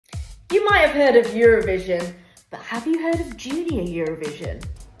You might have heard of Eurovision, but have you heard of Junior Eurovision?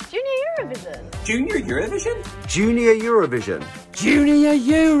 Junior Eurovision? Junior Eurovision? Junior Eurovision. Junior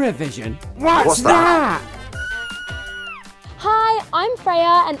Eurovision? What's that? Hi, I'm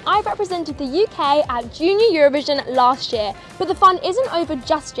Freya and I represented the UK at Junior Eurovision last year. But the fun isn't over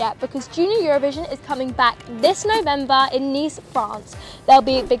just yet because Junior Eurovision is coming back this November in Nice, France. There'll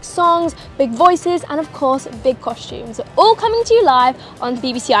be big songs, big voices and of course big costumes, all coming to you live on the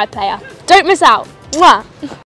BBC iPlayer. Don't miss out! Mwah!